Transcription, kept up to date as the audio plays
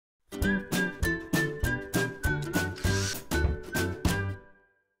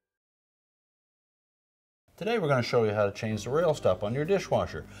Today we're going to show you how to change the rail stop on your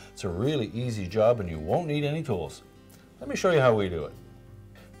dishwasher. It's a really easy job and you won't need any tools. Let me show you how we do it.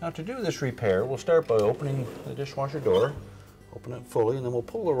 Now to do this repair, we'll start by opening the dishwasher door, open it fully, and then we'll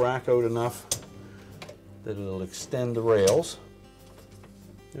pull the rack out enough that it'll extend the rails.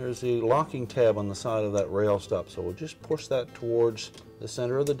 There's a locking tab on the side of that rail stop, so we'll just push that towards the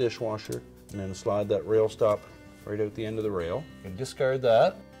center of the dishwasher and then slide that rail stop right out the end of the rail. You can discard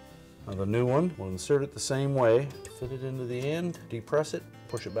that. Now the new one, we'll insert it the same way, fit it into the end, depress it,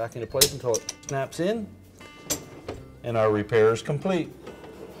 push it back into place until it snaps in, and our repair is complete.